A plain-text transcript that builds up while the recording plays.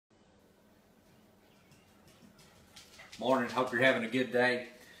Morning. Hope you're having a good day.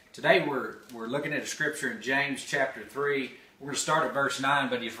 Today we're looking at a scripture in James chapter 3. We're going to start at verse 9,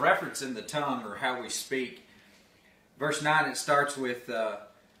 but he's referencing the tongue or how we speak. Verse 9, it starts with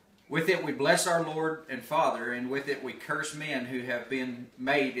it we bless our Lord and Father, and with it we curse men who have been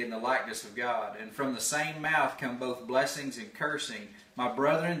made in the likeness of God. And from the same mouth come both blessings and cursing. My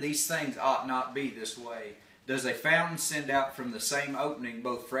brethren, these things ought not be this way. Does a fountain send out from the same opening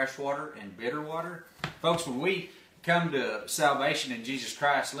both fresh water and bitter water? Folks, when we come to salvation in Jesus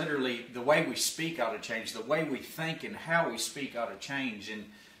Christ, literally the way we speak ought to change. The way we think and how we speak ought to change. And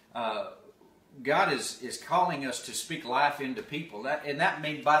God is calling us to speak life into people. By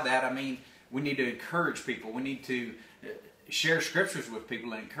that I mean we need to encourage people. We need to share scriptures with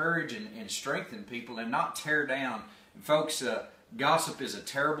people, and encourage and strengthen people, and not tear down. And folks, gossip is a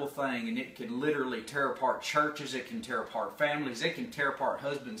terrible thing, and it can literally tear apart churches. It can tear apart families. It can tear apart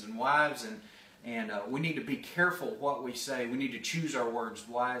husbands and wives. And we need to be careful what we say. We need to choose our words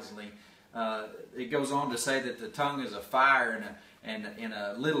wisely. It goes on to say that the tongue is a fire, and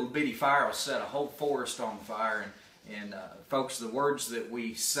a little bitty fire will set a whole forest on fire. And folks, the words that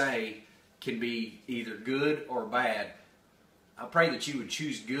we say can be either good or bad. I pray that you would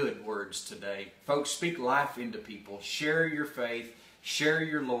choose good words today. Folks, speak life into people. Share your faith, share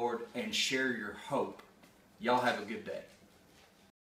your Lord, and share your hope. Y'all have a good day.